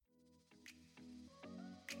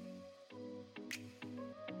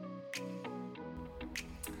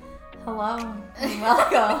Hello and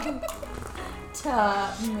welcome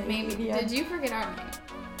to Maybe. Did you forget our name?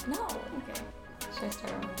 No. Okay. Should I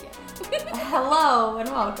start over? Yeah. Hello and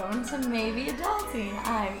welcome to Maybe Adulting.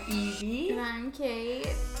 I'm Evie. And I'm Kate.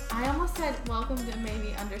 I almost said welcome to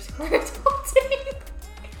maybe underscore adulting.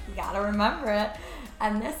 You gotta remember it.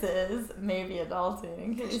 And this is Maybe Adulting,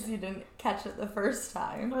 in case you didn't catch it the first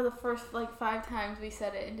time. Or the first 5 times we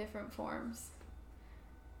said it in different forms.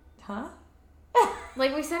 Huh?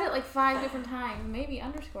 We said it 5 different times. Maybe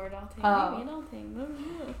underscore adulting. Oh. Maybe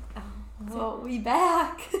adulting. Well, we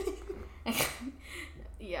back.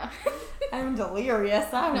 Yeah. I'm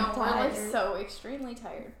delirious. I'm tired. We're so extremely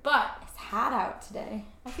tired. But It's hot out today.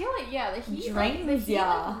 I feel the heat Drains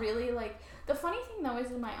ya. really the funny thing though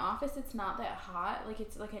is in my office it's not that hot.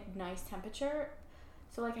 It's a nice temperature.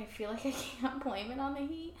 So I feel like I can't blame it on the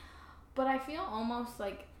heat. But I feel almost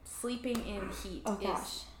sleeping in heat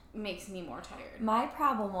makes me more tired. My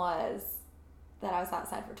problem was that I was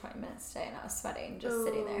outside for 20 minutes today and I was sweating just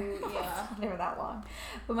sitting there. Yeah. Not even that long.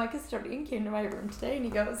 But my custodian came to my room today and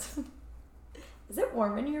he goes, "Is it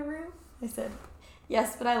warm in your room?" I said,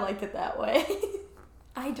 "Yes, but I like it that way."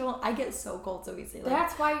 I get so cold so easily.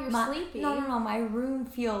 That's why you're sleepy. No. My room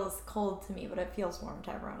feels cold to me, but it feels warm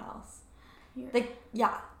to everyone else.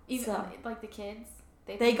 Even so, the kids?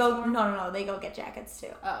 they go, no, they go get jackets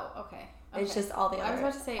too. Oh, okay. It's just all the other, I was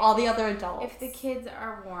about to say, all the other adults. If the kids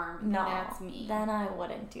are warm, No, that's me. Then I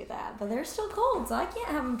wouldn't do that. But they're still cold, so I can't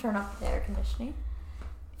have them turn off the air conditioning.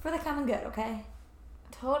 For the common good, okay?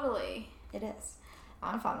 Totally. It is.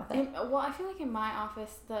 I'm fine with it. I feel in my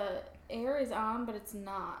office, the air is on, but it's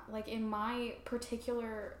not. In my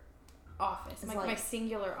particular office, It's my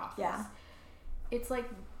singular office. Yeah. It's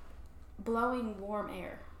blowing warm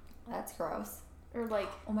air. That's gross. Or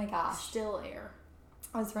oh my gosh. Still air.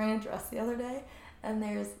 I was wearing a dress the other day, and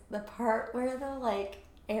there's the part where the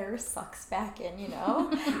air sucks back in,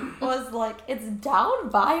 was it's down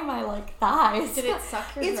by my thighs. Did it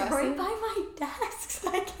suck your It's dress right in? by my desk, so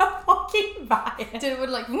I kept walking by it. Did it would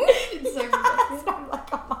suck your Yes. dress in? I'm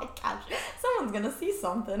oh my gosh, someone's gonna see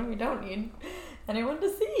something. We don't need anyone to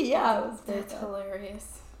see. Yeah, it was That's perfect.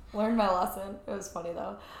 hilarious. Learned my lesson. It was funny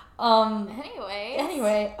though.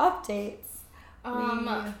 Anyway, Updates.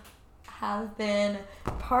 We have been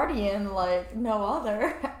partying like no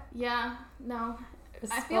other. Yeah, no.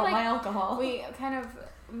 I I feel my alcohol. We kind of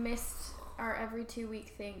missed our every 2-week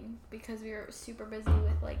thing because we were super busy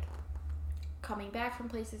with coming back from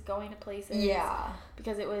places, going to places. Yeah.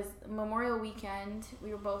 Because it was Memorial Weekend.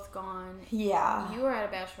 We were both gone. Yeah. You were at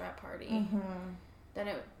a bachelorette party. Mm-hmm. Then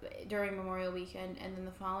during Memorial Weekend, and then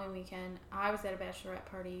the following weekend, I was at a bachelorette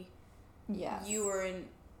party. Yes. You were in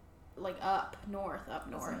up north.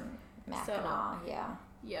 Mackinac, yeah.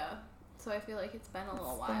 Yeah. So I feel it's been a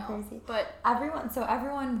little It's been while. crazy. But everyone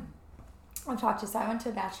I've talked to, so I went to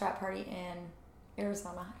a bachelorette party in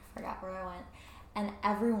Arizona. I forgot where I went. And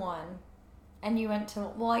everyone, and you went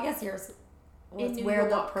to, well, I guess yours was In where New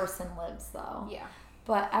the York. person lives though. yeah.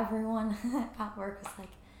 But everyone at work was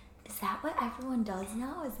is that what everyone does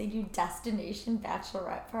now? Is they do destination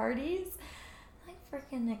bachelorette parties?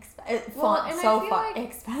 Freaking expensive.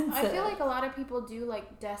 Expensive. I feel a lot of people do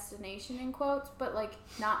destination in quotes, but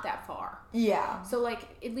not that far. Yeah. So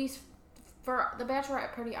at least for the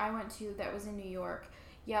bachelorette party I went to that was in New York,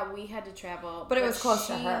 yeah, we had to travel. But it was close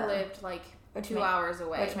to her. She lived 2 hours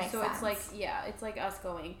away. Which makes sense. sense. So it's it's us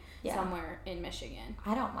going somewhere in Michigan.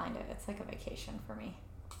 I don't mind it. It's a vacation for me.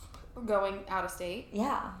 Going out of state.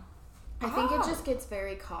 Yeah. I think it just gets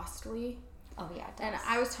very costly. Oh yeah, it does. And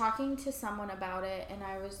I was talking to someone about it, and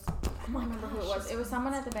I don't remember who it was. It was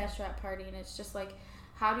someone at the bachelorette party, and it's just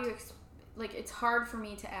how do you it's hard for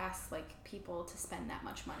me to ask people to spend that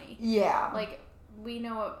much money. Yeah.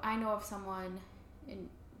 I know of someone, and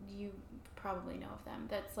you probably know of them.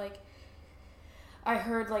 That's I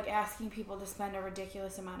heard asking people to spend a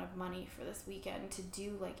ridiculous amount of money for this weekend to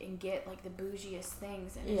do and get the bougiest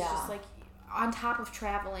things, and it's just on top of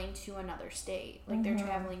traveling to another state, they're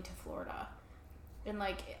traveling to Florida. And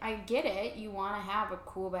I get it, you want to have a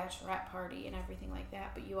cool bachelorette party and everything like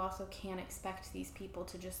that, but you also can't expect these people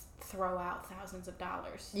to just throw out thousands of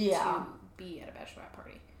dollars to be at a bachelorette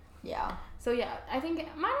party. Yeah. So yeah, I think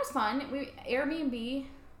mine was fun. Airbnb.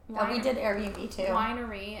 We did Airbnb too.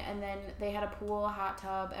 Winery, and then they had a pool, a hot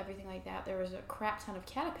tub, everything like that. There was a crap ton of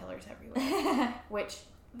caterpillars everywhere, which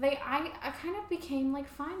I kind of became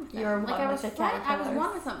fine with them. You were one I was with the fine. I was caterpillars.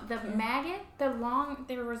 one with them. The maggot,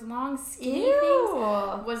 there was long skinny Ew.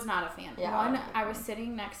 things. Was not a fan. Yeah, One, I I was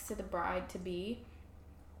sitting next to the bride to be,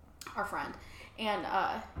 our friend, and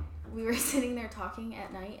we were sitting there talking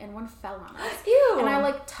at night, and one fell on us. Ew. And I,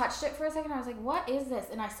 like, touched it for a second. I was like, what is this?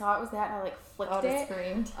 And I saw it was that, and I, like, flicked it.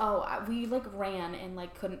 Screamed. We, like, ran and,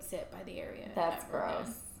 like, couldn't sit by the area. That's gross.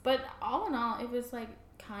 But all in all, it was, like,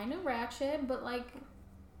 kind of ratchet, but, like...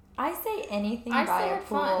 I say anything by a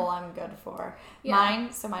pool I'm good for. Yeah.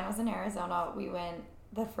 Mine was in Arizona. We went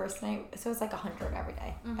the first night, so it was like 100 every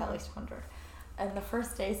day, at least 100. And the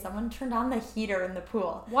first day, someone turned on the heater in the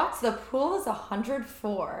pool. What? So the pool was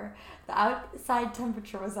 104. The outside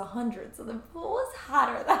temperature was 100. So the pool was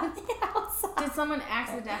hotter than the outside. Did someone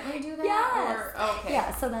accidentally do that? Yes. Okay.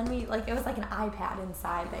 Yeah, so then we, like, it was like an iPad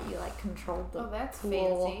inside that you, like, controlled the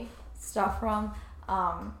pool fancy stuff from.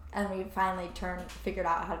 And we finally figured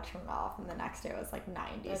out how to turn it off, and the next day it was like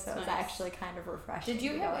 90, That's so it was actually kind of refreshing. Did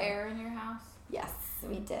you have air in your house? Yes,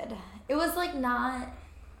 we did. It was like not,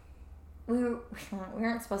 we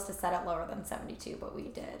weren't supposed to set it lower than 72, but we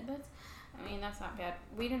did. That's not bad.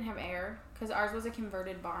 We didn't have air, because ours was a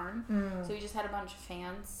converted barn, so we just had a bunch of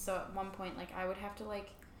fans, so at one point, like, I would have to, like,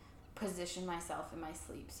 position myself in my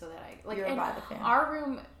sleep so that I, like, you were by the fan. Our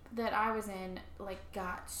room that I was in, like,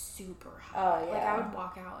 got super hot. Oh, yeah. Like, I would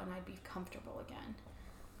walk out and I'd be comfortable again.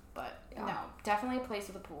 But, no, definitely a place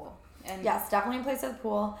with a pool. And yes, definitely a place with a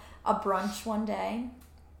pool. A brunch one day.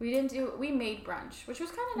 We made brunch, which was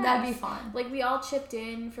kind of nice. That'd be fun. Like, we all chipped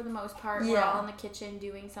in for the most part. Yeah. We're all in the kitchen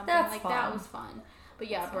doing something. That's like, fun. that was fun. But,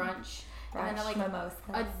 yeah, brunch. And then,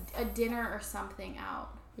 like, a dinner or something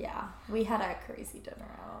out. Yeah, we had a crazy dinner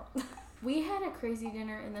out. We had a crazy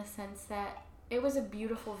dinner in the sense that it was a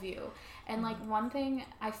beautiful view. And, like, one thing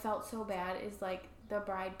I felt so bad is, like, the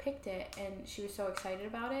bride picked it, and she was so excited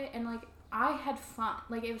about it. And, like, I had fun.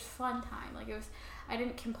 Like, it was fun time. Like, I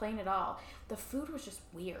didn't complain at all. The food was just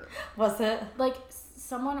weird. Was it? Like,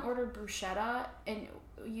 someone ordered bruschetta, and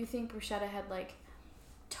you think bruschetta had, like,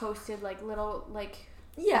 toasted, like, little, like,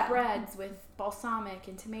 breads with balsamic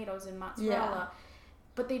and tomatoes and mozzarella. Yeah.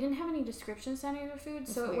 But they didn't have any descriptions to any of their food.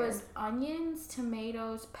 So it was onions,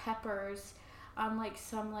 tomatoes, peppers, on, like,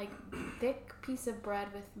 some, like, thick piece of bread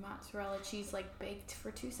with mozzarella cheese, like, baked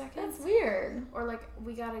for 2 seconds. That's weird. Or, like,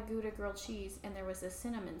 we got a Gouda grilled cheese, and there was a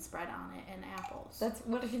cinnamon spread on it and apples.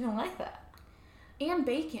 What if you don't like that? And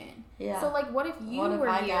bacon. Yeah. So, like, what if you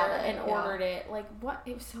were here and ordered it? Like, what?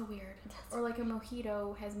 It was so weird. Or, like, a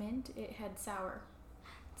mojito has mint. It had sour.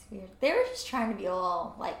 It's weird. They were just trying to be a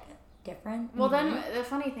little, like, different. Well, then the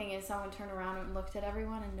funny thing is someone turned around and looked at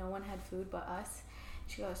everyone, and no one had food but us.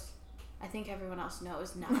 She goes, I think everyone else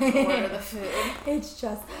knows not to order the food. It's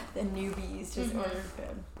just the newbies just ordered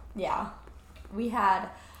food. Yeah. We had,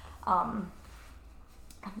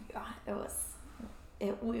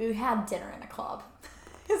 we had dinner in a club.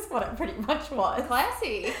 Is what it pretty much was.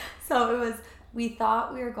 Classy. So we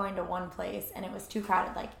thought we were going to one place, and it was too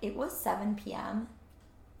crowded. Like, it was 7 p.m.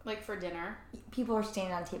 Like, for dinner? People were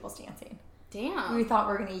standing on tables dancing. Damn. We thought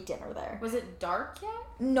we were going to eat dinner there. Was it dark yet?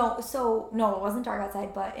 No, it wasn't dark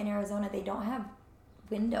outside, but in Arizona, they don't have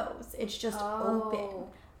windows. It's just open.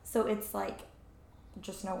 So it's, like,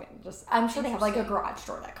 just no wind. I'm sure they have, like, a garage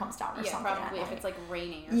door that comes down or something. Yeah, probably if it's, like,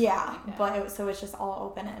 raining or something like that. But so it's just all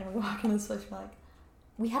open, and we walk in this place, we're like,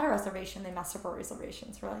 we had a reservation. They messed up our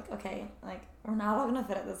reservations. We're like, okay, like, we're not all going to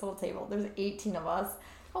fit at this little table. There's 18 of us.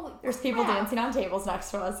 There's people dancing on tables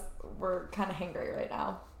next to us. We're kind of hangry right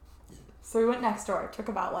now. So we went next door. It took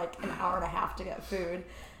about, like, an hour and a half to get food.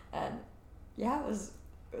 And, yeah, it was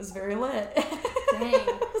very lit. Dang.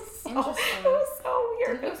 Interesting. It was so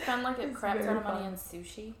weird. Didn't you spend, like, a crap ton of money on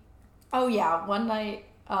sushi? Oh, yeah. One night,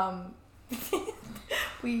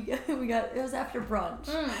 we got, it was after brunch.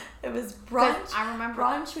 It was brunch. I remember.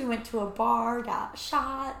 Brunch, we went to a bar, got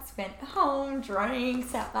shots, went home, drank,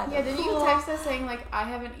 sat by the pool. Yeah, didn't you text us saying, like, I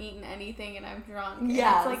haven't eaten anything and I'm drunk?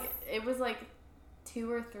 Yeah. It's like, it was like 2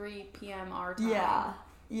 or 3 p.m. our time.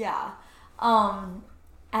 Yeah.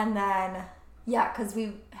 And then, yeah, because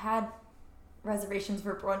we had reservations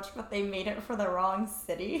for brunch, but they made it for the wrong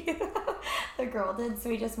city. The girl did, so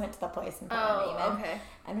we just went to the place and put our name in. Okay.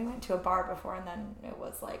 And we went to a bar before, and then it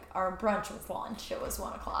was like our brunch was lunch. It was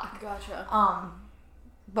 1 o'clock. Gotcha.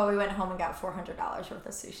 But we went home and got $400 worth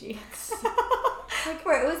of sushi. Like,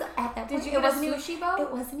 where it was at that point. Did you get a sushi boat?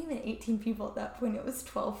 It wasn't even 18 people at that point. It was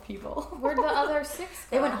 12 people. Where'd the other 6 go?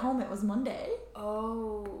 They went home. It was Monday.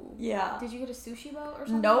 Oh. Yeah. Did you get a sushi boat or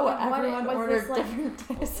something? No, like, everyone ordered this,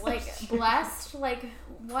 different like, blessed? Like,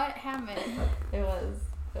 what happened? It was.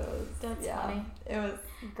 That's funny. It was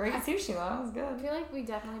great sushi, though. It was good. I feel like we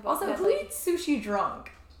definitely both Also, who eats sushi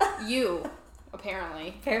drunk? You. Apparently.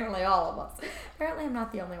 Apparently all of us. Apparently I'm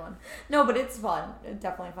not the only one. No, but it's fun. It's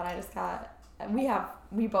definitely fun. I just got...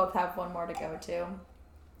 We both have one more to go to.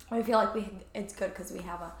 I feel like it's good because we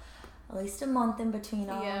have at least a month in between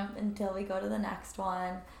them Yeah. until we go to the next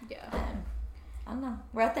one. Yeah. And I don't know.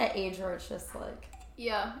 We're at that age where it's just like,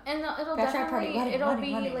 Yeah, and it'll Bachelorette definitely party, wedding, it'll wedding,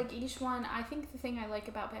 be wedding. like each one. I think the thing I like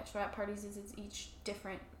about bachelorette parties is it's each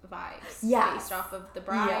different vibes Yes. based off of the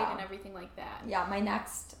bride Yeah. and everything like that. yeah, my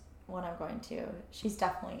next one I'm going to, she's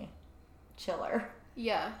definitely chiller.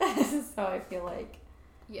 Yeah, So I feel like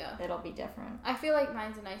yeah. it'll be different. I feel like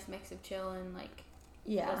mine's a nice mix of chill and like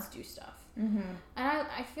Yeah. let's do stuff. Mm-hmm. And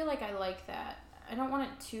I feel like I like that. I don't want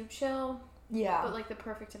it too chill, Yeah. but like the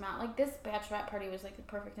perfect amount. Like this bachelorette party was like the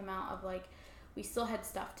perfect amount of like we still had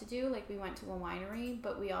stuff to do. Like we went to a winery,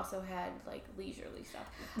 but we also had like leisurely stuff.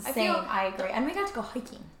 Same, I agree. And we got to go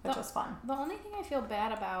hiking, which the- was fun. The only thing I feel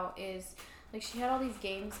bad about is like she had all these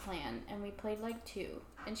games planned and we played like 2,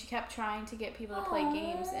 and she kept trying to get people to play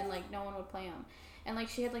games and like no one would play them. And like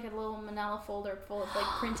she had like a little manila folder full of like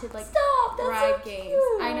printed like Stop! That's bride so games.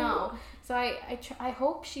 cute. I know. So I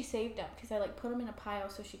hope she saved them because I like put them in a pile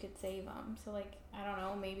so she could save them. So like I don't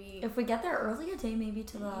know, maybe If we get there early a day, maybe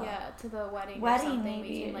to the... to the wedding or Wedding, something we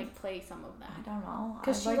maybe. can like play some of I them. don't know.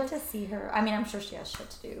 'Cause I'd she, like to like- see her. I mean, I'm sure she has shit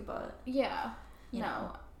to do, but... Yeah. You No.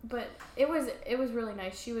 know. But it was really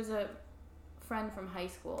nice. She was a friend from high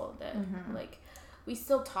school that Mhm. like we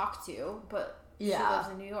still talk to, but she Yeah. lives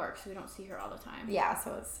in New York, so we don't see her all the time. Yeah,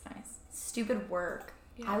 so it's nice. Stupid work.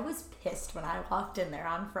 Yeah. I was pissed when I walked in there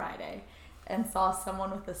on Friday and saw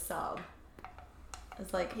someone with a sub. I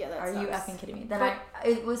was like, Yeah, that are you sucks. effing kidding me? Then But-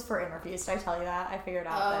 it was for interviews. Did I tell you that? I figured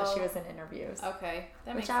out that she Oh. was in interviews. Okay,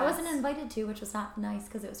 that Which makes I sense. wasn't invited to, which was not nice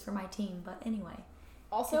because it was for my team. But anyway.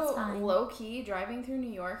 Also, It's fine. low key, driving through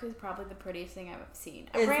New York is probably the prettiest thing I've seen.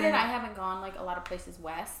 Is Granted, it? I haven't gone like a lot of places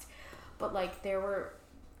west, but like there were,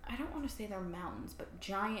 I don't want to say they're mountains, but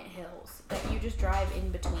giant hills that you just drive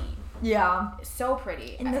in between. Yeah. So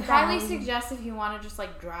pretty. In I the highly valley. suggest if you want to just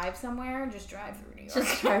like drive somewhere, just drive through New York.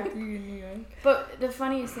 Just drive through New York. But the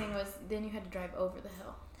funniest thing was then you had to drive over the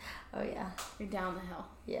hill Oh, yeah. or down the hill.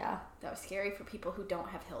 Yeah. That was scary for people who don't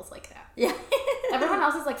have hills like that. Yeah. Everyone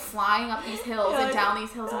else is like flying up these hills Yeah, and down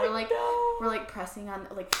these hills, and I know. we're like pressing on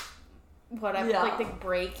like whatever, Yeah. like the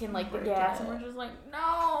brake and like the Breaking gas, it. and we're just like,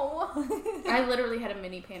 no. I literally had a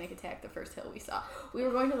mini panic attack the first hill we saw. We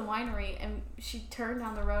were going to the winery, and she turned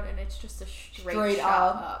down the road, and it's just a straight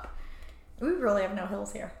shot up. We really have no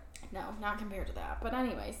hills here. No, not compared to that. But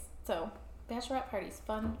anyways, so bachelorette parties,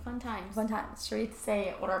 fun times. Fun times. Should we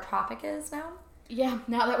say what our topic is now? Yeah,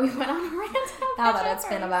 now that we went on a rant. about Now that bachelorette it's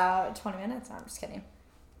been parties. about 20 minutes. No, I'm just kidding.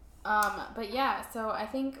 But yeah, so I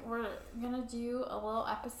think we're gonna do a little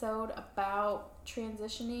episode about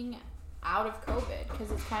transitioning out of COVID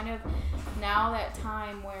because it's kind of now that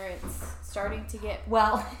time where it's starting to get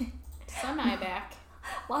Well, semi back.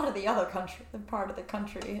 a lot of the other part of the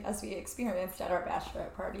country, as we experienced at our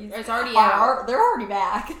bachelorette parties, It's already out. they're already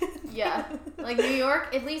back. Yeah, like New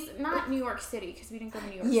York, at least not New York City because we didn't go to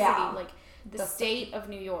New York Yeah. City. Like the The state of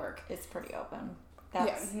New York. It's pretty open.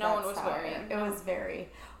 No one was how wearing it was very.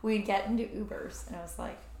 We'd get into Ubers, and it was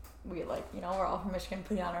like, we're all from Michigan,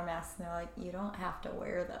 putting on our masks, and they're like, you don't have to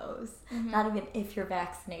wear those. Mm-hmm. Not even if you're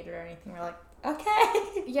vaccinated or anything. We're like,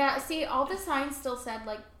 okay. Yeah, see, all the signs still said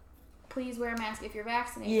like, please wear a mask if you're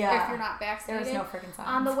vaccinated. Yeah. If you're not There vaccinated. was no freaking signs.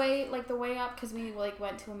 On the way up, because we like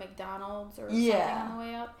went to a McDonald's or Yeah. something on the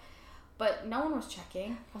way up, but no one was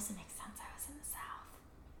checking. It doesn't make sense. I was in the South.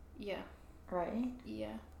 Yeah, Right?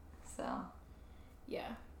 yeah, So. yeah.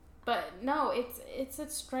 But no, it's a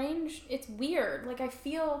strange. It's weird. Like I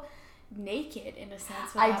feel naked in a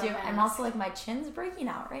sense. I without do. a mask. I'm also like, my chin's breaking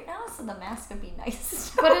out right now, so the mask would be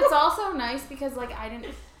nice. But it's also nice because like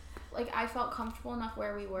I felt comfortable enough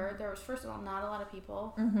where we were. There was first of all not a lot of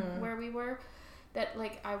people Mhm. where we were. That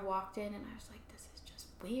like I walked in and I was like, this is just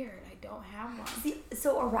weird. I don't have one. See,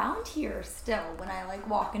 so around here still, when I like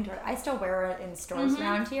walk into it, I still wear it in stores Mhm.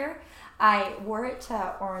 around here. I wore it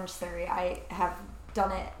to Orange Theory. I have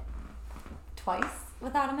done it twice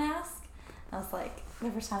without a mask. I was like,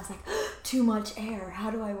 the first time I was like, too much air.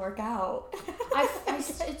 How do I work out?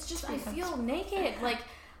 It's just I feel naked. Like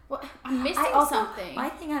what I'm missing I also, something. my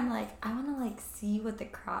thing, I'm like, I want to like see what the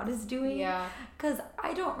crowd is doing. Yeah. Because I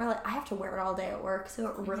have to wear it all day at work, so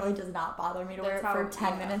it really does not bother me to wear it That's for how-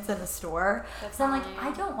 10 yeah. minutes in a store. That's So I'm how like, I I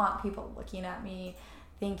am. don't want people looking at me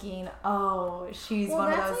thinking, oh, she's Well,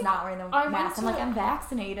 one of that's those like- not wearing the I went mask. I'm like, to- I'm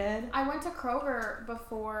vaccinated. I went to Kroger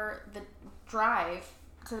before the drive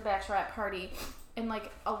to the bachelorette party, and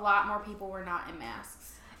like a lot more people were not in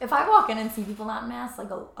masks. If I walk in and see people not in masks, like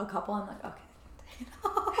a couple, I'm like, okay.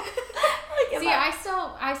 Like, if See, I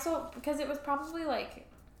still because it was probably like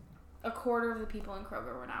a quarter of the people in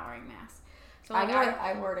Kroger were not wearing masks. So like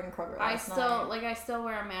I wore it in Kroger last night. I still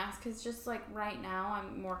wear a mask because just like right now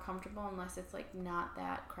I'm more comfortable unless it's like not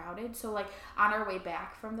that crowded. So like on our way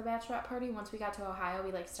back from the bachelorette party, once we got to Ohio,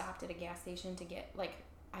 we like stopped at a gas station to get like,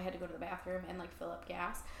 I had to go to the bathroom and like fill up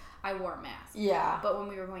gas. I wore a mask. Yeah. But when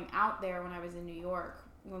we were going out there, when I was in New York,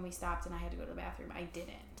 when we stopped and I had to go to the bathroom, I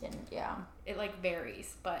didn't. Yeah. It like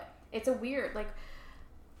varies, but it's a weird, like,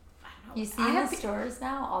 I don't know. You see in the stores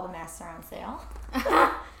now, all the masks are on sale.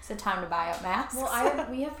 So time to buy up masks. Well,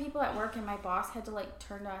 we have people at work, and my boss had to like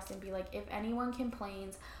turn to us and be like, if anyone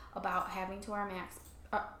complains about having to wear a mask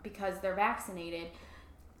because they're vaccinated,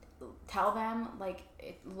 tell them like,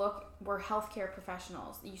 look, we're healthcare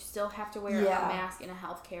professionals. You still have to wear a mask in a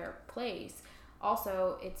healthcare place.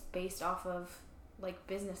 Also, it's based off of like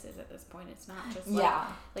businesses at this point. It's not just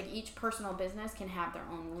like each personal business can have their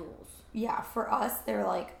own rules. Yeah, for us,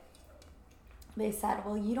 they said,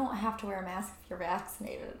 well, you don't have to wear a mask if you're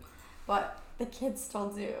vaccinated, but the kids still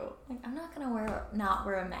do. Like, I'm not gonna not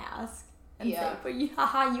wear a mask and say, but you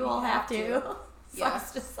all have to.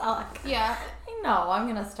 Sucks to suck. Yeah, I know. I'm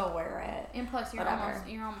gonna still wear it. And plus, you're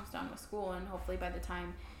almost done with school, and hopefully by the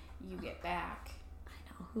time you get back, I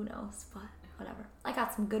know. Who knows? But whatever. I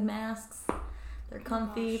got some good masks. They're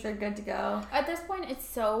comfy. They're good to go. At this point, it's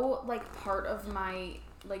so like part of my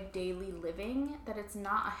like daily living that it's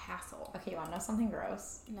not a hassle. Okay, you want to know something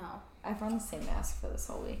gross? No. I've worn the same mask for this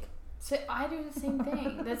whole week. So I do the same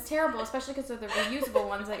thing. That's terrible, especially because they're the reusable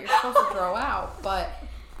ones that you're supposed to throw out. But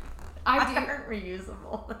I aren't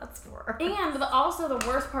reusable. That's worse. And also the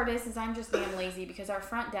worst part is I'm just damn lazy because our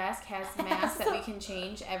front desk has masks that we can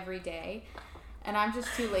change every day. And I'm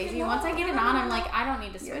just too lazy. No, once I get it on, I'm like, I don't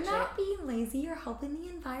need to switch it. You're not being lazy. You're helping the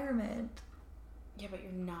environment. Yeah, but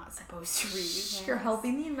you're not supposed to reuse masks. You're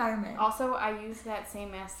helping the environment. Also, I use that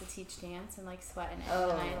same mask to teach dance and like sweat in it.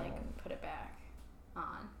 And I like put it back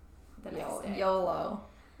on the next day. YOLO.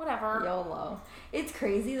 Whatever. YOLO. It's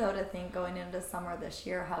crazy though to think going into summer this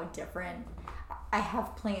year how different. I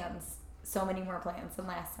have plans. So many more plans than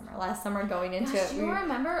last summer. Last summer going into it. Do you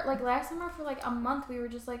remember, like, last summer for, like, a month, we were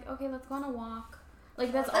just like, okay, let's go on a walk.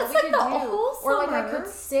 Like, that's all we like could do. Or, like, I could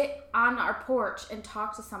sit on our porch and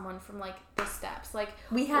talk to someone from, like, the steps. Like,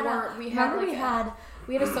 we had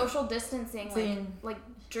a social distancing, like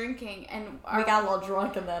drinking, and we got a little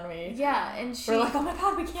drunk, and then and we're like, oh my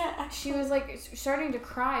god, we can't. She was, like, starting to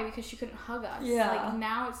cry because she couldn't hug us. Yeah. Like,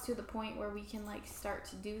 now it's to the point where we can, like, start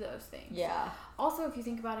to do those things. Yeah. Also, if you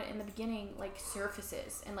think about it, in the beginning, like,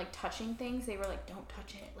 surfaces and, like, touching things, they were like, don't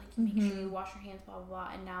touch it. Like, make sure you wash your hands, blah, blah, blah.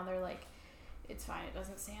 And now they're like, it's fine. It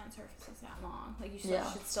doesn't stay on surfaces that long. Like, you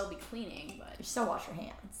should still be cleaning, but... You still wash your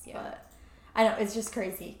hands. Yeah. But I know, it's just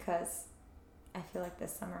crazy because I feel like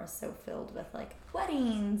this summer is so filled with, like,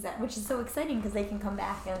 weddings, which is so exciting because they can come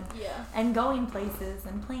back and going places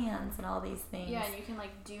and plans and all these things. Yeah, and you can,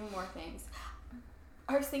 like, do more things.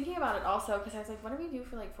 I was thinking about it also because I was like, what do we do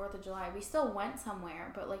for like 4th of July? We still went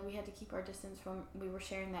somewhere, but like we had to keep our distance from, we were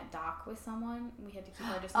sharing that dock with someone. We had to keep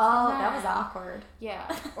our distance from that. That was awkward.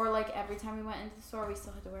 Yeah. Or like every time we went into the store, we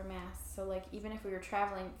still had to wear masks. So like even if we were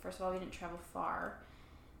traveling, first of all, we didn't travel far.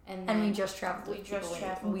 And we just traveled with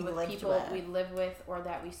people we live with or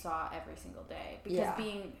that we saw every single day. Because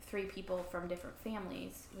being 3 people from different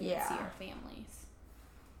families, we didn't see our families.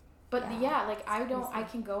 But I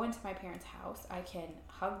can go into my parents' house, I can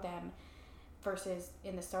hug them, versus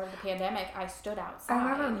in the start of the pandemic, I stood outside.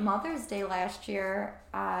 I remember Mother's Day last year,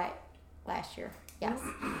 yes.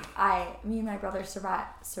 Me and my brother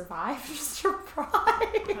survived.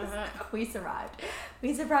 We survived.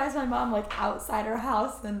 We surprised my mom like outside her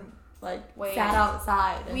house and like sat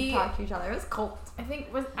outside and talked to each other. It was cold. I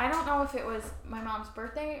don't know if it was my mom's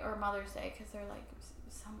birthday or Mother's Day because they're like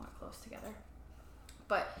somewhat close together.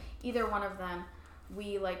 But either one of them,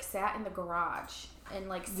 we like sat in the garage and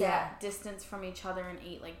like sat distance from each other and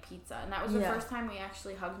ate like pizza. And that was the first time we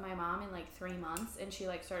actually hugged my mom in like 3 months, and she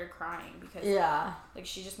like started crying because like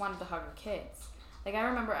she just wanted to hug her kids. Like I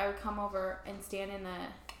remember I would come over and stand in the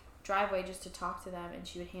driveway just to talk to them, and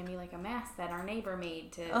she would hand me like a mask that our neighbor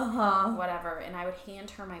made to whatever, and I would hand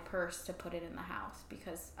her my purse to put it in the house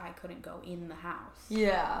because I couldn't go in the house.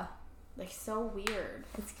 Yeah. Like, so weird.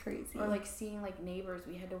 It's crazy. Or, like, seeing, like, neighbors.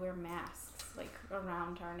 We had to wear masks, like,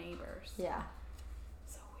 around our neighbors. Yeah.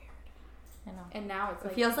 So weird. I know. And now it's,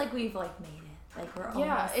 like... It feels like we've, like, made it. Like, we're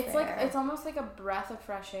almost it's, there. like, it's almost like a breath of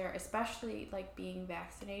fresh air, especially, like, being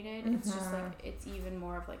vaccinated. Mm-hmm. It's just, like, it's even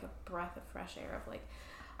more of, like, a breath of fresh air of, like,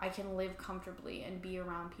 I can live comfortably and be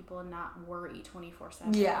around people and not worry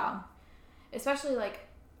 24/7. Yeah. Especially, like,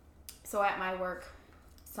 so at my work...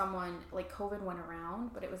 someone, like, COVID went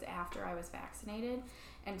around, but it was after I was vaccinated,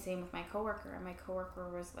 and same with my coworker, and my coworker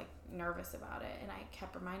was, like, nervous about it, and I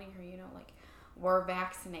kept reminding her, you know, like, we're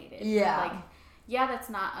vaccinated. Yeah. Like, yeah, that's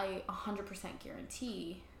not a 100%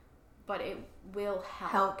 guarantee, but it will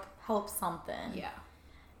Help something. Yeah.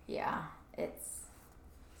 Yeah. It's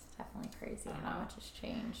definitely crazy how much has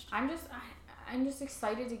changed. I'm just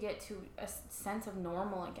excited to get to a sense of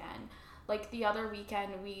normal again. Like, the other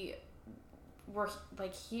weekend, we were,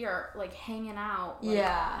 like, here, like, hanging out. Like,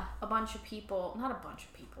 yeah. a bunch of people. Not a bunch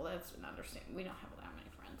of people. That's an understatement. We don't have that many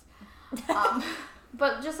friends.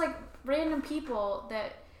 But just, like, random people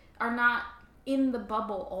that are not in the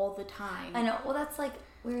bubble all the time. I know. Well, that's like,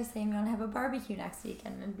 we were saying we want to have a barbecue next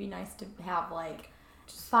weekend. And it'd be nice to have, like,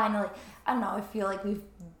 just finally, I don't know, I feel like we've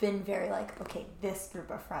been very, like, okay, this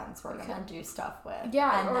group of friends we're going to do stuff with.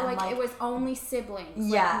 Yeah, and or, then, like, it was only siblings.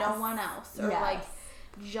 Yes. Like, no one else. Or, yes. like,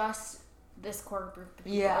 just this core group of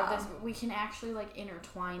people. Yeah. Or this, we can actually, like,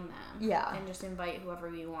 intertwine them. Yeah. And just invite whoever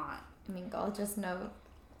we want. I mean, I'll just know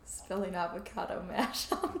spilling avocado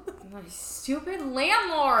mash on My stupid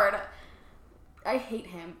landlord. I hate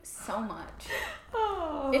him so much.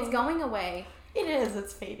 Oh. It's going away. It is.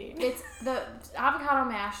 It's fading. It's the avocado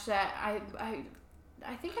mash that I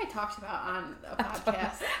think I talked about on a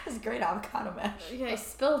podcast. It's great avocado mash. Yeah, I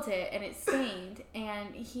spilled it and it stained,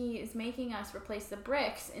 and he is making us replace the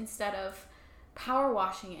bricks instead of power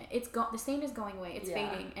washing it. The stain is going away. It's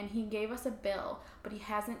fading, and he gave us a bill, but he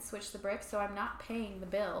hasn't switched the bricks, so I'm not paying the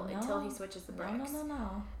bill until he switches the bricks.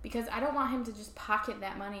 No. Because I don't want him to just pocket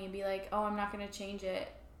that money and be like, oh, I'm not going to change it,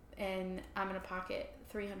 and I'm going to pocket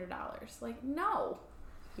 $300. Like, no.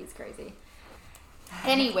 He's crazy.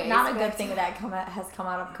 Anyways. Not a good thing that has come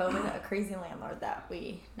out of COVID, a crazy landlord that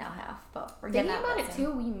we now have. But we're getting Thinking about it,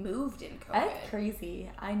 too, we moved in COVID. That's crazy.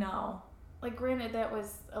 I know. Like, granted, that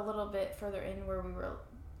was a little bit further in where we were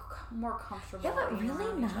more comfortable. Yeah, but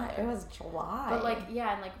really not. It was July. But, like,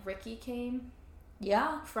 yeah, and, like, Ricky came.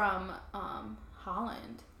 Yeah. From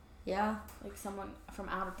Holland. Yeah. Like, someone from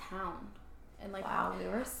out of town. And, like, wow, we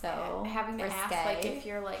were so having to risque. ask, like, if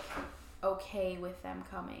you're, like, okay with them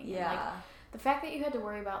coming. Yeah. And, like, the fact that you had to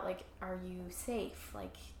worry about, like, are you safe?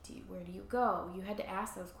 Like, where do you go? You had to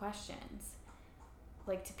ask those questions.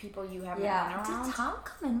 Like, to people you haven't been around. Did Tom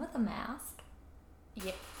come in with a mask?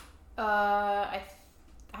 Yeah. I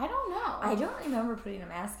don't know. I don't remember putting a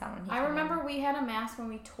mask on when he came remember in. we had a mask when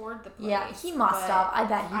we toured the place. Yeah, he must have. I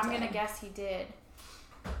bet he did. I'm going to guess he did.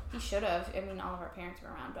 He should have. I mean, all of our parents were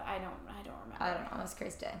around, but I don't remember. I don't know. It was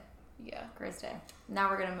Grace Day. Yeah. Grace Day. Now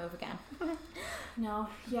we're going to move again. No.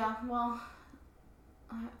 Yeah. Well,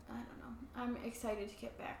 I don't know. I'm excited to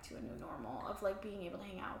get back to a new normal of, like, being able to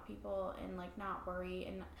hang out with people and, like, not worry.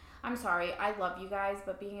 And I'm sorry, I love you guys,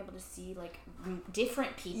 but being able to see, like,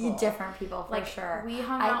 different people. Different people, for like, sure. We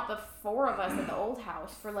hung out, the four of us at the old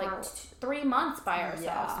house for, like, 3 months by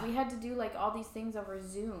ourselves. Yeah. We had to do, like, all these things over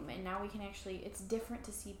Zoom, and now we can actually, it's different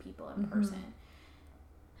to see people in person.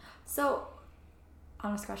 So,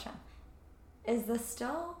 honest question. Is it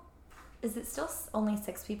still only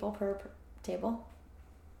 6 people per table?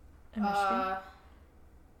 In Michigan?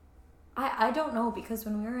 I don't know, because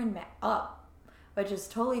when we were in which is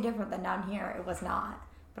totally different than down here, it was not.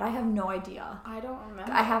 But I have no idea. I don't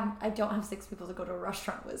remember. I don't have 6 people to go to a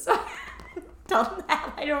restaurant with, so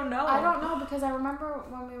I don't know. I don't know, because I remember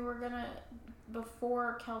when we were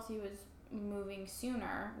before Kelsey was moving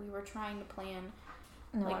sooner, we were trying to plan.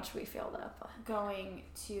 How much we feel that, but going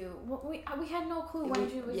to we had no clue when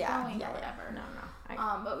she was going or whatever. No.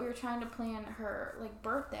 But we were trying to plan her, like,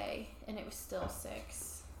 birthday, and it was still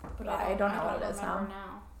 6. But I don't know what it is now.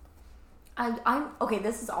 I'm okay.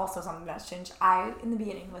 This is also something that's changed. I in the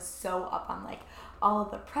beginning was so up on, like, all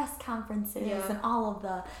of the press conferences and all of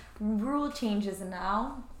the rule changes, and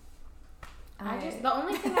now the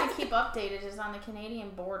only thing I keep updated is on the Canadian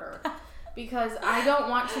border. Because I don't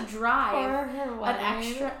want to drive an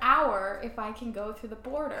extra hour if I can go through the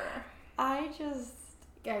border.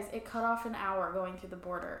 Guys, it cut off an hour going through the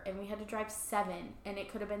border, and we had to drive 7, and it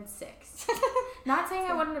could have been 6. Not saying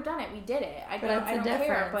I wouldn't have done it. We did it. I don't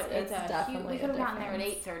care, but it's definitely we could have gotten there at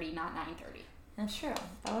 8:30, not 9:30. That's true.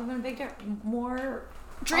 That would have been a big difference. More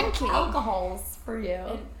drinking alcohols for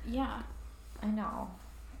you. Yeah. I know.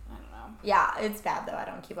 I don't know. Yeah, it's bad, though. I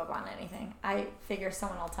don't keep up on anything. I figure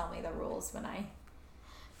someone will tell me the rules when I...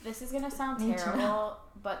 This is going to sound terrible,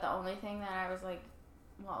 but the only thing that I was like...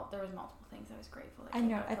 Well, there was multiple things I was grateful that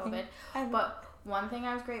came out of COVID. But one thing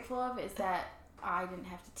I was grateful of is that I didn't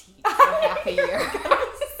have to teach for half a year.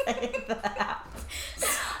 Say that.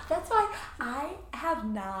 That's why I have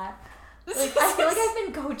not... Like, I feel like I've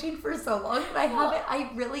been coaching for so long, but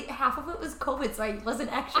half of it was COVID, so I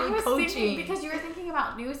wasn't actually coaching. Thinking, because you were thinking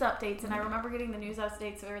about news updates, and I remember getting the news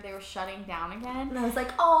updates where they were shutting down again. And I was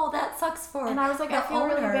like, oh, that sucks for And I was like, I feel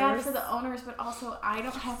owners. really bad for the owners, but also I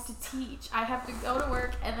don't have to teach. I have to go to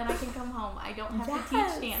work, and then I can come home. I don't have to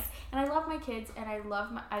teach dance. And I love my kids, and I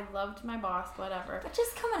loved my boss, whatever. But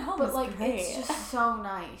just coming home is like, great. It's just so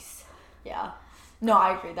nice. Yeah. No,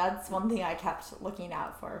 I agree. That's one thing I kept looking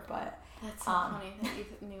out for, but... That's so funny that you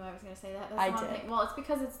knew I was going to say that. That's one thing. Well, it's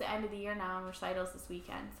because it's the end of the year now and recitals this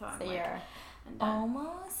weekend, so I'm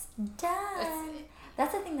almost done.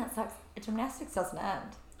 That's the thing that sucks. Gymnastics doesn't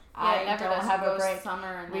end. Yeah, I never don't have a break.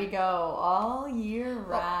 Summer and we go all year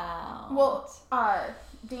round. Well,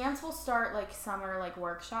 dance will start like summer like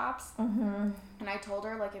workshops, and I told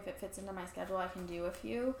her like if it fits into my schedule, I can do a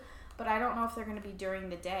few. But I don't know if they're going to be during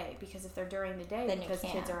the day, because if they're during the day, then because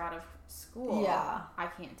kids are out of school, I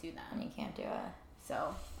can't do them. And you can't do it.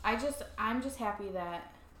 So I'm just happy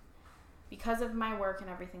that because of my work and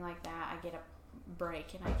everything like that, I get a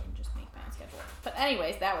break and I can just make my own schedule. But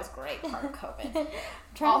anyways, that was great part of COVID. I'm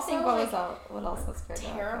trying to think what else was good.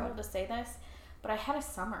 Terrible to say this, but I had a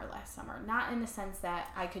summer last summer. Not in the sense that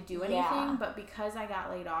I could do anything, but because I got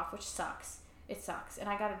laid off, which sucks. It sucks. And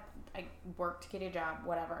I worked to get a job,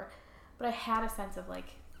 whatever. But I had a sense of like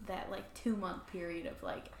that 2-month period of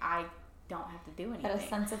like I don't have to do anything. I had a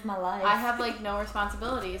sense of my life. I have like no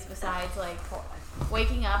responsibilities besides like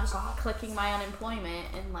waking up, clicking my unemployment,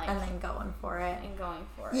 and then going for it.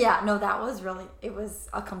 Yeah, no, that was it was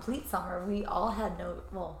a complete summer. We all had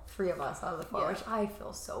 3 of us out of the 4, which I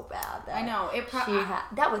feel so bad that I know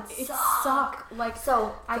that would suck. Like,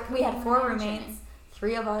 so we had 4 roommates.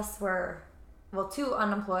 3 of us were 2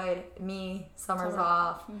 unemployed, me, summers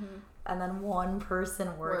off, and then 1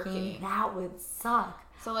 person working. That would suck.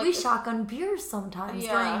 So we shotgun beers sometimes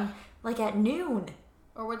during at noon.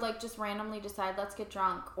 Or would just randomly decide, let's get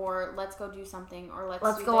drunk, or let's go do something, or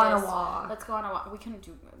let's go on a walk. Let's go on a walk. We couldn't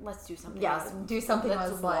do. Let's do something. Yes, do something.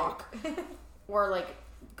 Let's walk. Or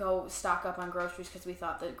go stock up on groceries because we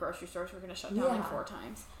thought the grocery stores were going to shut down 4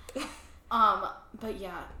 times. But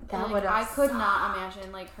yeah, I could not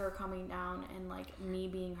imagine her coming down and me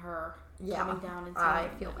being her coming down and saying, I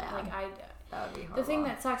feel bad. That would be horrible. The thing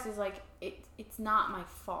that sucks is it's not my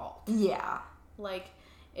fault. Yeah.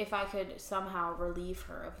 If I could somehow relieve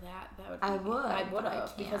her of that would be, I would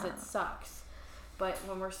have, because it sucks. But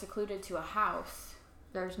when we're secluded to a house,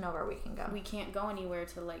 there's nowhere we can go. We can't go anywhere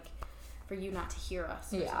to for you not to hear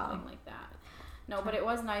us or something like that. No, but it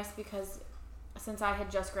was nice because since I had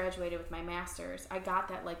just graduated with my master's, I got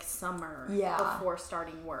that summer before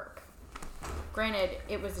starting work. Granted,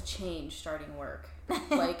 it was a change starting work. Waking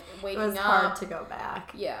up. It was hard to go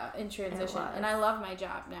back. Yeah, in transition. And I love my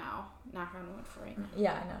job now. Knock on wood for right now.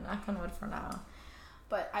 Yeah, I know. Knock on wood for now.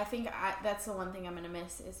 But I think that's the one thing I'm going to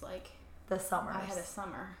miss is the summer. I had a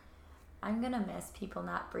summer. I'm going to miss people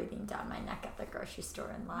not breathing down my neck at the grocery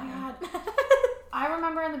store in line. Oh my God. I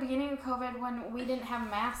remember in the beginning of COVID when we didn't have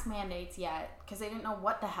mask mandates yet because they didn't know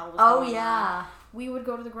what the hell was going on. Oh, yeah. We would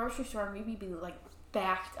go to the grocery store and we'd be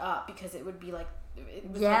backed up because it would be it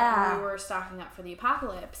was we were stocking up for the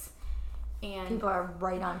apocalypse. And people are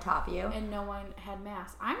right on top of you. And no one had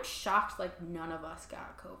masks. I'm shocked none of us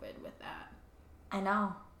got COVID with that. I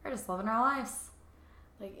know. We're just living our lives.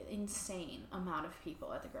 Insane amount of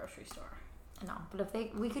people at the grocery store. I know. But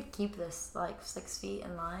if we could keep this 6 feet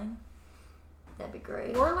in line, that'd be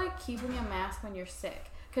great. Or keeping a mask when you're sick.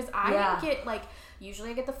 Because I get usually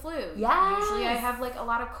I get the flu. Yeah. Usually I have a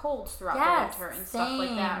lot of colds throughout the winter and stuff like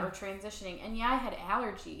that, or transitioning. And I had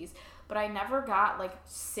allergies, but I never got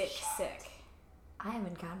sick. I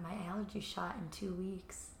haven't gotten my allergy shot in 2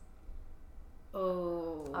 weeks.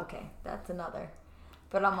 Oh. Okay, that's another.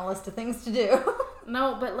 But on my list of things to do.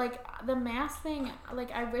 No, but the mask thing,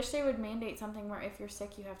 I wish they would mandate something where if you're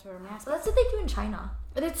sick you have to wear a mask. Well, that's what they do in China.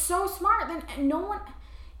 But it's so smart. Then no one,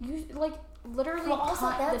 literally also,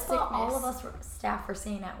 cut the sickness. What all of us staff were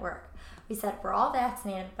saying at work. We said, we're all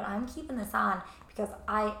vaccinated, but I'm keeping this on because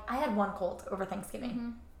I had 1 cold over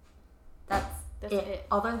Thanksgiving. That's it.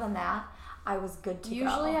 Other than that, I was good to go.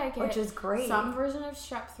 Usually I get which is great. Some version of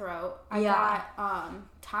strep throat. I got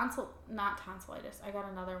not tonsillitis. I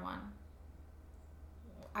got another one.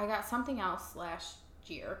 I got something else last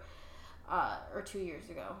year, or 2 years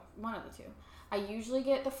ago. One of the two. I usually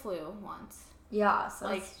get the flu once. Yeah, so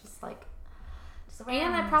it's just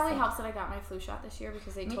and that probably helps that I got my flu shot this year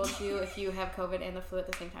because they told you if you have COVID and the flu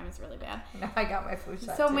at the same time, it's really bad. No, I got my flu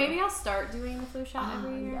shot So too. maybe I'll start doing the flu shot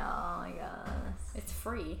every year. No, I guess. It's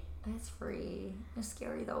free. It's free. It's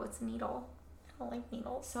scary though. It's a needle. I don't like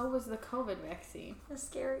needles. So was the COVID vaccine. It's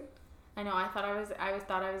scary. I know. I thought I was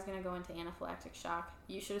gonna go into anaphylactic shock.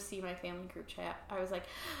 You should have seen my family group chat. I was like,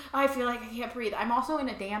 I feel like I can't breathe. I'm also in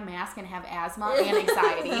a damn mask and have asthma and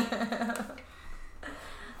anxiety.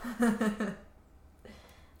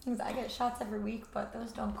 I get shots every week, but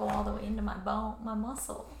those don't go all the way into my bone, my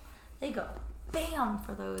muscle. They go bam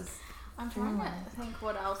for those. I'm trying to think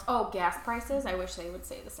what else. Oh, gas prices. I wish they would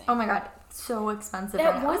say the same. Oh my god, so expensive. It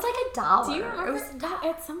was like $1. Do you remember? It was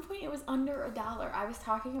at some point, it was under $1. I was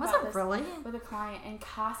talking about this really? with a client, and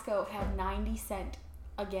Costco had 90-cent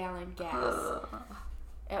a gallon gas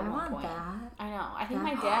at one point. That. I know. I think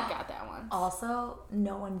my dad got that one. Also,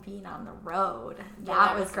 no one being on the road.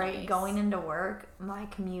 That was great. Nice. Going into work, my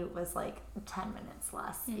commute was like 10 minutes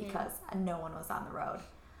less because no one was on the road.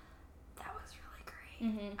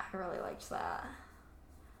 Mm-hmm. I really liked that.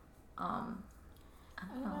 I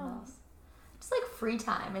don't know what else. Just like free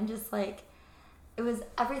time and just like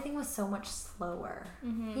everything was so much slower.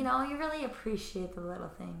 Mm-hmm. You know, you really appreciate the little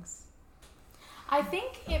things. I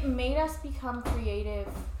think it made us become creative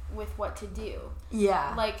with what to do.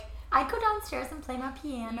 Yeah. Like I'd go downstairs and play my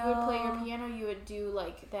piano. You would play your piano. You would do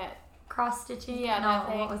like that. Cross stitching. Yeah, no,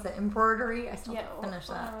 what was it? Embroidery. I still finished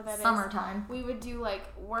that. Summertime. We would do like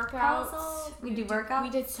workouts. Puzzles. We do workouts. We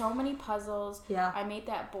did so many puzzles. Yeah. I made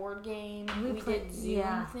that board game. We played, did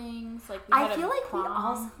Zoom things. Like I feel like we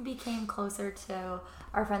also became closer to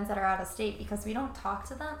our friends that are out of state because we don't talk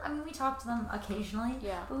to them. I mean, we talk to them occasionally.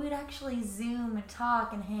 Yeah. But we'd actually Zoom and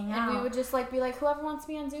talk and hang out. And we would just like be like, whoever wants to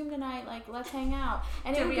be on Zoom tonight, like let's hang out.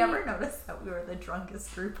 And did we ever notice that we were the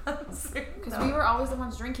drunkest group on Zoom? Because we were always the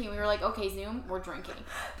ones drinking. We were like, okay, Zoom, we're drinking.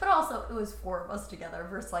 But also, it was 4 of us together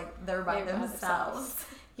versus like they're by themselves.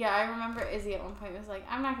 Yeah, I remember Izzy at one point was like,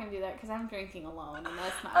 I'm not going to do that because I'm drinking alone and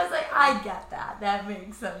that's not I was like, I get that. That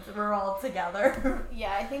makes sense. We're all together.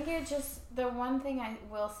 Yeah, I think it just, the one thing I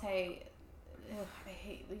will say, I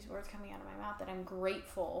hate these words coming out of my mouth, that I'm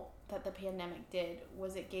grateful that the pandemic did,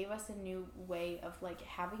 was it gave us a new way of like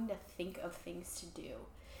having to think of things to do.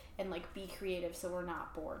 And like be creative so we're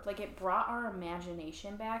not bored. Like it brought our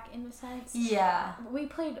imagination back in the sense. Yeah. We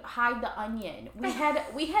played hide the onion. We had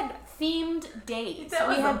themed days. That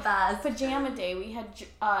was we had the best. Pajama day. We had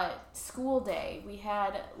school day. We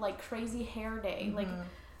had like crazy hair day. Mm-hmm. Like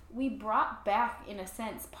we brought back in a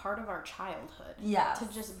sense part of our childhood. Yeah. To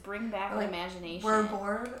just bring back like, imagination. We're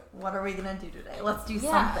bored. What are we gonna do today? Let's do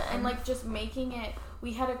something. And like just making it.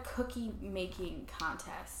 We had a cookie making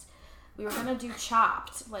contest. We were gonna do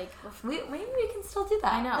Chopped, like maybe we can still do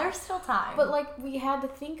that. I know there's still time, but like we had to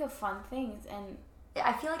think of fun things, and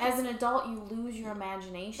I feel like as an adult you lose your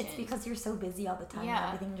imagination. It's because you're so busy all the time. Yeah,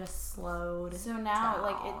 everything just slowed. So now, down.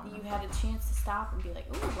 like you had a chance to stop and be like,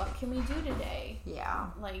 "Ooh, what can we do today?"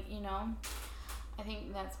 Yeah, like I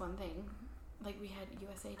think that's one thing. Like we had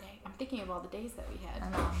USA Day. I'm thinking of all the days that we had. I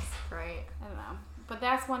know, it's great. I don't know, but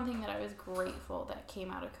that's one thing that I was grateful that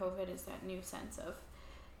came out of COVID is that new sense of.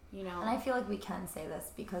 And I feel like we can say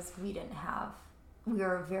this because we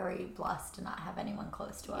were very blessed to not have anyone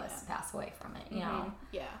close to us pass away from it, you know?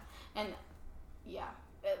 Yeah. And, yeah.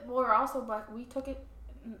 We're also, but we took it,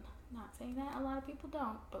 not saying that a lot of people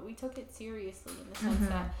don't, but we took it seriously in the sense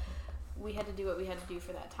that we had to do what we had to do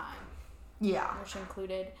for that time. Yeah. Which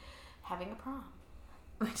included having a prom.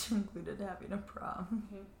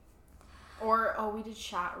 Mm-hmm. Or, we did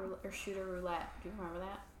shooter roulette. Do you remember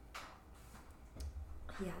that?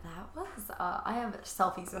 Yeah, that was, I have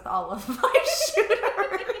selfies with all of my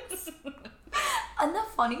shooters. And the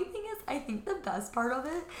funny thing is, I think the best part of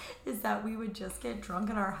it is that we would just get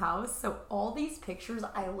drunk in our house. So all these pictures,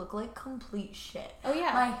 I look like complete shit. Oh,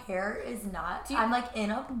 yeah. My hair is not, I'm like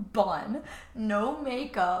in a bun, no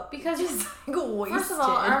makeup. Because just like wasted. First of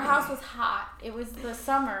all, our house was hot. It was the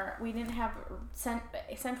summer. We didn't have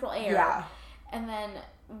central air. Yeah. And then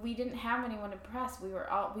we didn't have anyone to press. We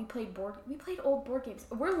played old board games.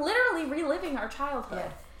 We're literally reliving our childhood.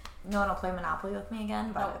 Yeah. No one will play Monopoly with me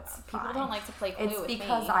again, but it's people fine. don't like to play Clue with me. It's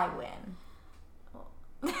because I win.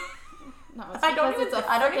 No, it's because it's a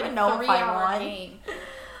I don't even know if I won. Game.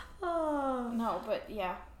 No, but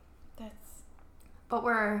yeah, But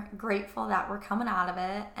we're grateful that we're coming out of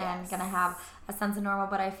it and gonna have a sense of normal.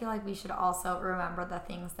 But I feel like we should also remember the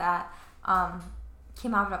things that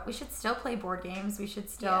came out of it. We should still play board games. We should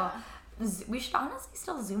still. Yeah. We should honestly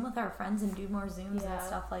still Zoom with our friends and do more Zooms and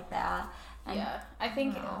stuff like that. And, I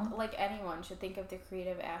think like anyone should think of the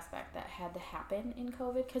creative aspect that had to happen in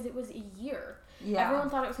COVID because it was a year. Yeah. Everyone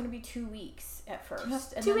thought it was going to be 2 weeks at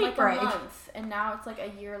first, and then like a month, and now it's like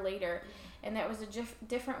a year later, and that was a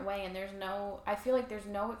different way. And I feel like there's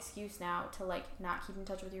no excuse now to like not keep in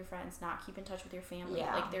touch with your friends, not keep in touch with your family.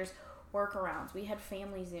 Yeah. Like there's workarounds. We had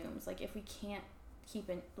family Zooms. Like if we can't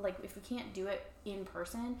if we can't do it in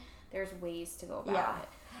person, there's ways to go about it.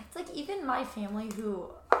 It's like even my family who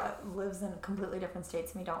lives in completely different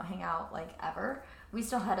states and we don't hang out like ever, we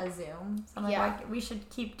still had a Zoom. So I'm like, we should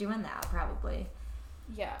keep doing that probably.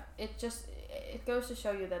 Yeah, it goes to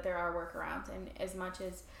show you that there are workarounds, and as much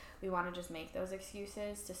as we want to just make those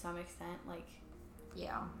excuses to some extent, like,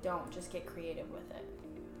 don't just get creative with it.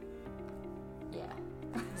 Yeah.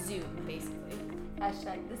 Zoom, basically.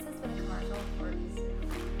 Hashtag, this has been a commercial for Zoom.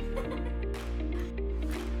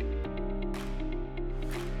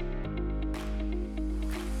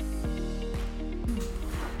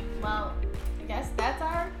 Well, I guess that's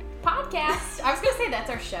our podcast. I was going to say that's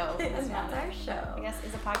our show. That's our show. I guess,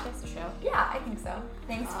 is a podcast a show? Yeah, I think so.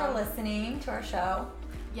 Thanks for listening to our show.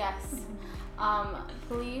 Yes.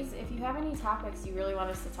 Please, if you have any topics you really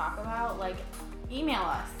want us to talk about, like, email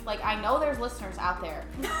us. Like, I know there's listeners out there.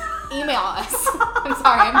 Email us. I'm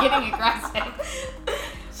sorry, I'm getting aggressive.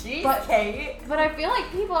 Jeez, Kate. But I feel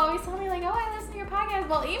like people always tell me, like, oh, I listen to your podcast.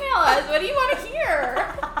 Well, email us. What do you want to hear?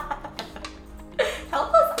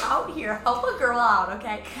 Help us out here. Help a girl out,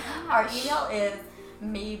 okay? Our email is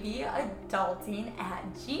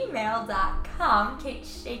maybeadulting@gmail.com.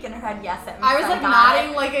 Kate's shaking her head yes at me. I was like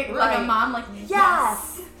nodding like a mom, like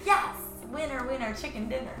yes. Winner, chicken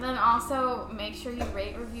dinner. Then also make sure you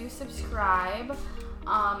rate, review, subscribe,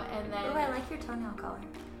 and then. Oh, I like your toenail color.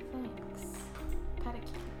 Thanks.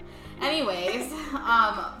 Pedicure. Anyways,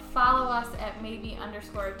 follow us at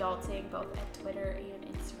maybe_adulting both at Twitter and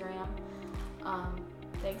Instagram.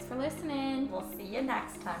 Thanks for listening. We'll see you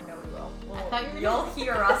next time. No, we will. You'll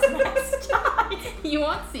hear us next time. You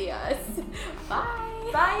won't see us.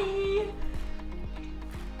 Bye. Bye.